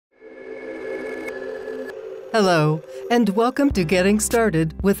Hello, and welcome to Getting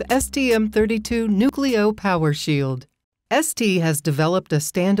Started with STM32Nucleo Power Shield. ST has developed a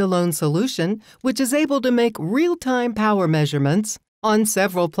standalone solution which is able to make real-time power measurements on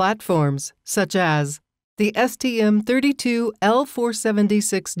several platforms, such as the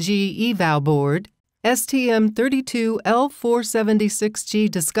STM32L476G eval board,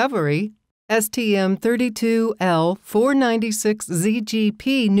 STM32L476G Discovery,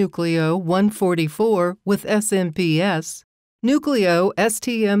 STM32L496ZGP Nucleo 144 with SMPS, Nucleo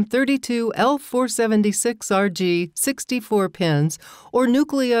STM32L476RG 64 pins, or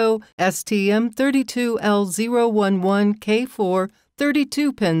Nucleo STM32L011K4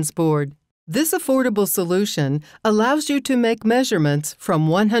 32 pins board. This affordable solution allows you to make measurements from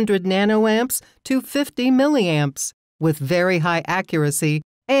 100 nanoamps to 50 milliamps with very high accuracy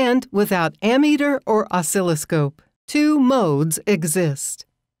and without ammeter or oscilloscope. Two modes exist.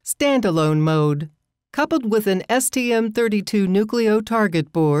 Standalone mode. Coupled with an STM32Nucleo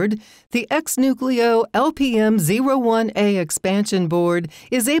target board, the X-Nucleo LPM01A expansion board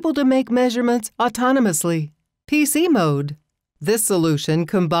is able to make measurements autonomously. PC mode. This solution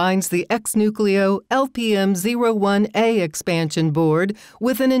combines the X-Nucleo LPM01A expansion board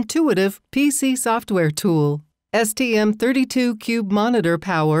with an intuitive PC software tool. STM32 CubeMonitor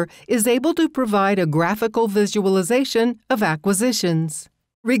Power is able to provide a graphical visualization of acquisitions.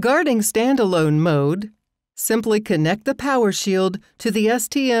 Regarding standalone mode, simply connect the power shield to the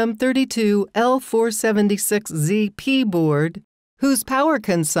STM32L476ZP board, whose power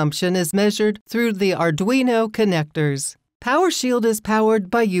consumption is measured through the Arduino connectors. Power shield is powered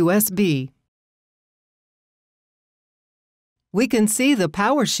by USB. We can see the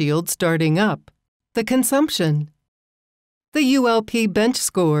power shield starting up, the consumption, the ULP bench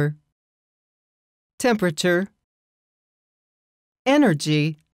score, temperature,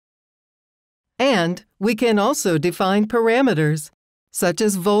 energy, and we can also define parameters such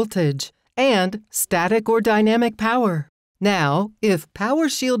as voltage and static or dynamic power. Now, if Power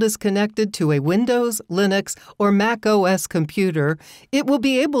Shield is connected to a Windows, Linux, or Mac OS computer, it will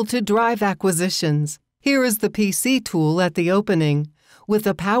be able to drive acquisitions. Here is the PC tool at the opening. With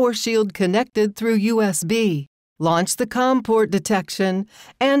the Power Shield connected through USB, launch the COM port detection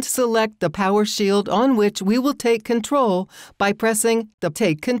and select the Power Shield on which we will take control by pressing the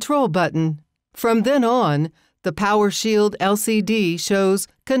Take Control button. From then on, the Power Shield LCD shows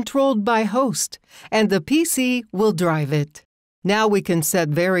Controlled by Host, and the PC will drive it. Now we can set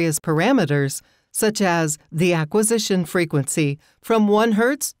various parameters, such as the acquisition frequency from 1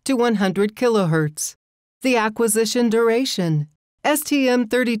 Hz to 100 kHz, the acquisition duration,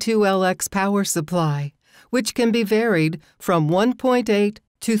 STM32LX power supply, which can be varied from 1.8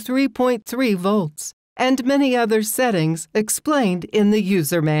 to 3.3 volts, and many other settings explained in the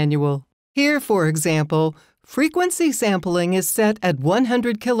user manual. Here, for example, frequency sampling is set at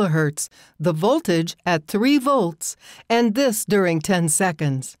 100 kHz, the voltage at 3 volts, and this during 10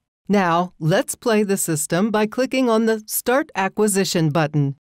 seconds. Now, let's play the system by clicking on the Start Acquisition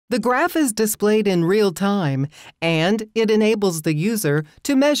button. The graph is displayed in real time, and it enables the user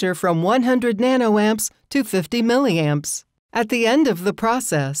to measure from 100 nanoamps to 50 milliamps. At the end of the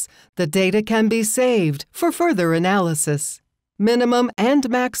process, the data can be saved for further analysis. Minimum and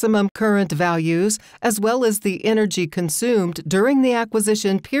maximum current values, as well as the energy consumed during the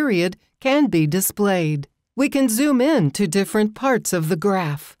acquisition period, can be displayed. We can zoom in to different parts of the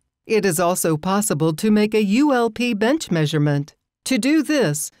graph. It is also possible to make a ULP bench measurement. To do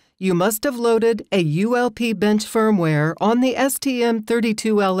this, you must have loaded a ULP bench firmware on the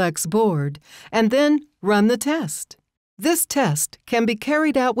STM32LX board and then run the test. This test can be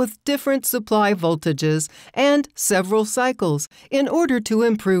carried out with different supply voltages and several cycles in order to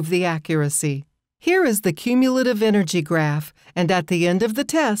improve the accuracy. Here is the cumulative energy graph, and at the end of the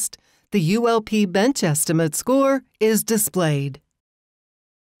test, the ULP bench estimate score is displayed.